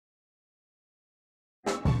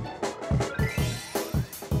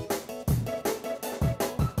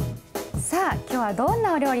あ今日はどん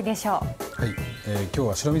なお料理でしょう。はい、今日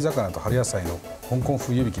は白身魚と春野菜の香港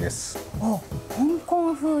風湯引きです。お、香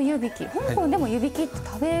港風湯引き。香港でも湯引きって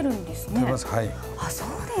食べるんですね。食べます。はい。あ、そ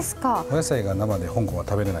うですか。お野菜が生で香港は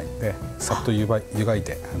食べれないので、さっと湯がい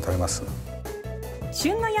て食べます。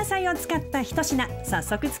旬の野菜を使った一品、早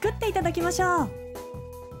速作っていただきましょう。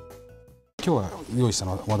今日は用意した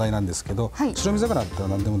のは話題なんですけど、はい、白身魚だったら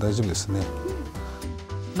何でも大丈夫ですね。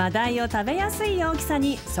マダイを食べやすい大きさ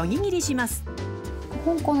にそぎ切りします。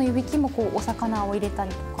香港の湯引きもこうお魚を入れた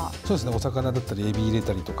りとか。そうですね。お魚だったりエビ入れ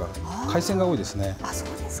たりとか、海鮮が多いですね。あ、そう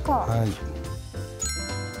ですか。はい。沸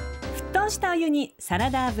騰したお湯にサラ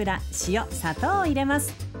ダ油、塩、砂糖を入れま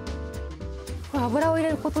す。これ油を入れ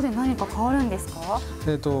ることで何か変わるんですか？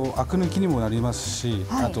アク抜きにもなりますし、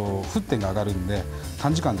はい、あと沸点が上がるんで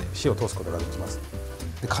短時間で火を通すことができます。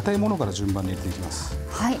で、硬いものから順番に入れていきます。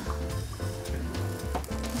はい。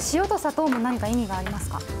塩と砂糖も何か意味があります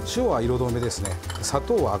か？塩は色止めですね。砂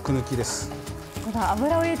糖はアク抜きです。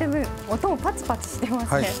油を入れてる音もパチパチしてますね。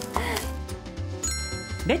はい、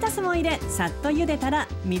レタスも入れ、さっと茹でたら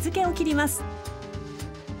水気を切ります。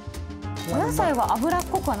お野菜は油っ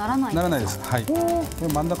こくはならないんですか？ならないです。はい。これ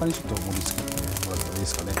真ん中にちょっと盛り付けてもらってもいいで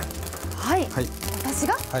すかね。はい。はい。私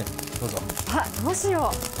が？はい。どうぞ。あ、どうしよう。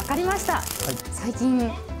わかりました。はい。最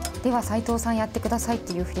近では斉藤さんやってくださいっ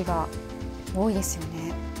ていう振りが多いですよね。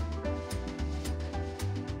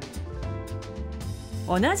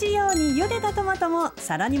同じように茹でたトマトも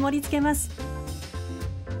皿に盛り付けます。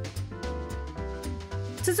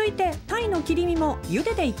続いて鯛の切り身も茹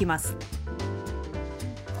でていきます。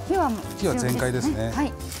火は全開ですね。は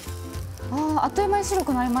い。あっという間に白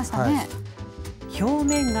くなりましたね。はい、表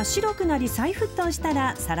面が白くなり再沸騰した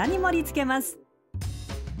ら皿に盛り付けます。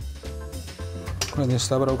これ熱し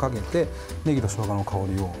た油をかけてネギと生姜の香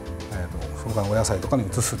りを、その他のお野菜とかに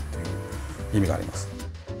移すっていう意味があります。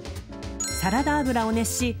サラダ油を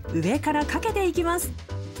熱し上からかけていきます。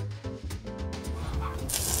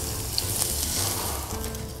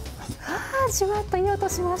じわっといい音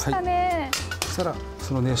しましたね。はい、そしたら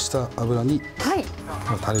その熱した油に、はい、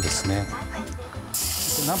タレですね。はい、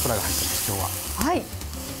ナンプラーが入ってます。今日は。はい。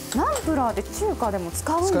ナンプラーで中華でも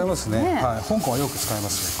使うんですね。使いますね。はい。香港はよく使いま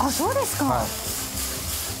すね。あ、そうですか。は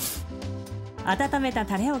い、温めた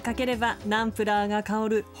タレをかければナンプラーが香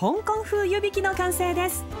る香港風湯引きの完成で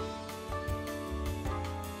す。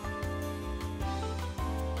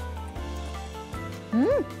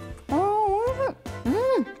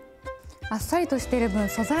あっさりとしている分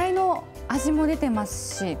素材の味も出てま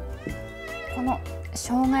すし、この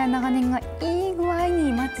生姜や長ネギがいい具合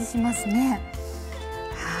にマッチしますね。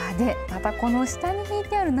でまたこの下に引い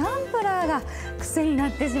てあるナンプラーが癖にな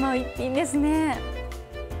ってしまう一品ですね。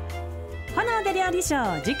花で料理ショ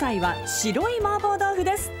ー、次回は白い麻婆豆腐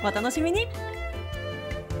です。お楽しみに。